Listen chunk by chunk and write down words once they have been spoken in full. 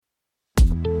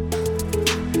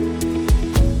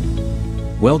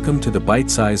Welcome to the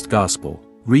Bite-Sized Gospel.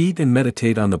 Read and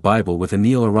meditate on the Bible with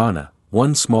Anil Arana,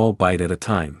 one small bite at a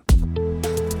time.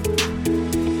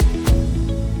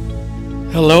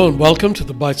 Hello and welcome to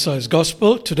the Bite-Sized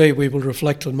Gospel. Today we will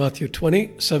reflect on Matthew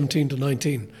 20, 17 to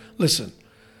 19. Listen.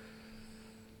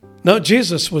 Now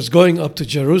Jesus was going up to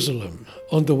Jerusalem.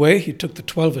 On the way he took the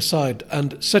 12 aside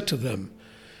and said to them,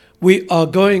 "We are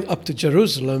going up to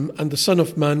Jerusalem, and the Son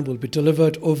of Man will be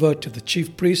delivered over to the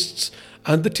chief priests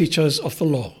and the teachers of the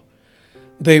law.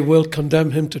 They will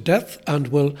condemn him to death and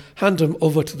will hand him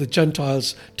over to the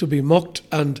Gentiles to be mocked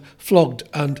and flogged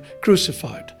and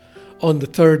crucified. On the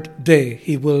third day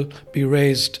he will be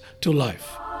raised to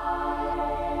life."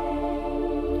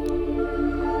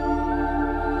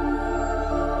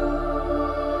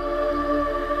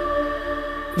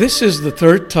 This is the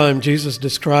third time Jesus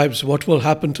describes what will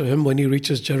happen to him when he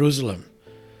reaches Jerusalem.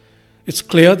 It's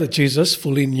clear that Jesus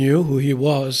fully knew who he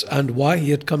was and why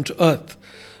he had come to earth.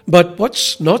 But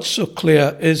what's not so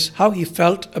clear is how he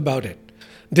felt about it.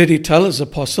 Did he tell his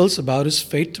apostles about his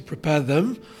fate to prepare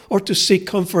them, or to seek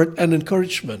comfort and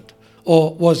encouragement?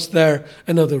 Or was there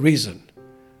another reason?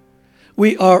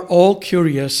 We are all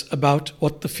curious about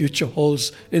what the future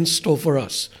holds in store for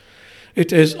us.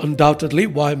 It is undoubtedly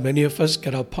why many of us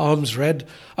get our palms read,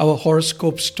 our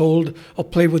horoscopes told, or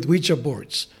play with Ouija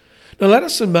boards. Now let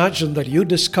us imagine that you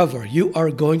discover you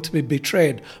are going to be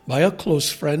betrayed by a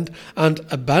close friend and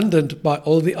abandoned by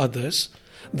all the others,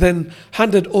 then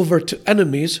handed over to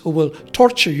enemies who will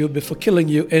torture you before killing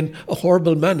you in a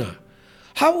horrible manner.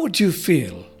 How would you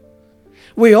feel?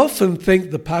 We often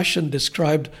think the Passion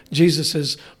described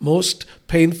Jesus' most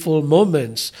painful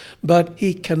moments, but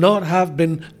he cannot have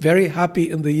been very happy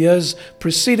in the years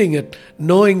preceding it,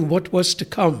 knowing what was to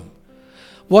come.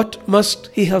 What must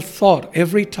he have thought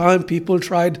every time people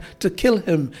tried to kill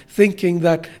him, thinking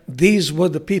that these were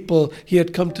the people he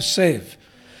had come to save?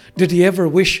 Did he ever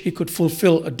wish he could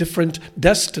fulfill a different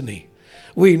destiny?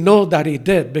 We know that he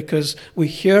did because we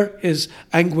hear his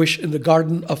anguish in the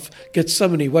Garden of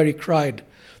Gethsemane where he cried,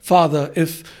 "Father,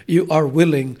 if you are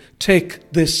willing, take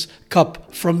this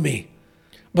cup from me."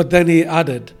 But then he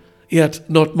added, "Yet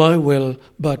not my will,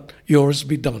 but yours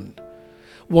be done."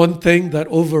 One thing that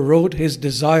overrode his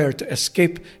desire to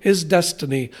escape his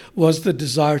destiny was the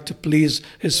desire to please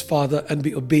his Father and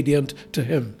be obedient to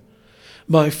him.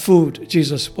 "My food,"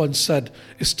 Jesus once said,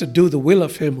 "is to do the will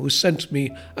of him who sent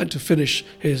me and to finish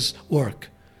his work."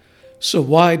 So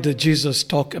why did Jesus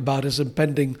talk about his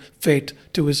impending fate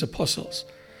to his apostles?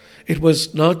 It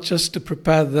was not just to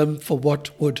prepare them for what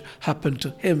would happen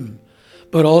to him,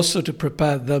 but also to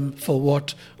prepare them for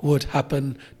what would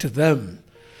happen to them.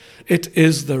 It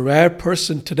is the rare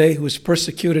person today who is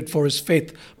persecuted for his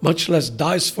faith, much less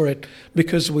dies for it,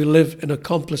 because we live in a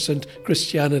complacent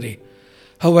Christianity.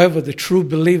 However, the true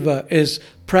believer is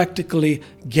practically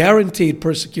guaranteed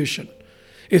persecution.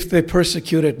 If they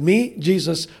persecuted me,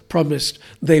 Jesus promised,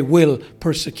 they will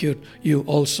persecute you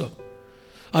also.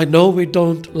 I know we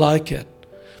don't like it,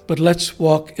 but let's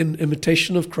walk in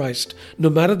imitation of Christ, no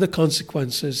matter the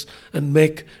consequences, and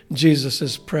make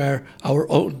Jesus' prayer our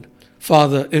own.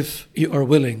 "Father, if you are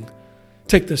willing,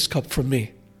 take this cup from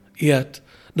me, yet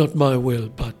not my will,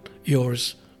 but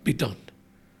yours be done."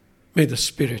 May the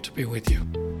Spirit be with you.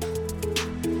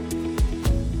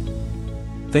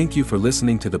 Thank you for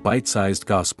listening to the Bite-Sized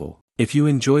Gospel. If you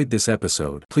enjoyed this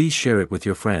episode, please share it with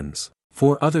your friends.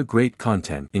 For other great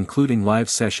content, including live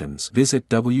sessions, visit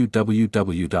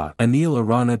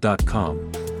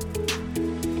www.anilarana.com.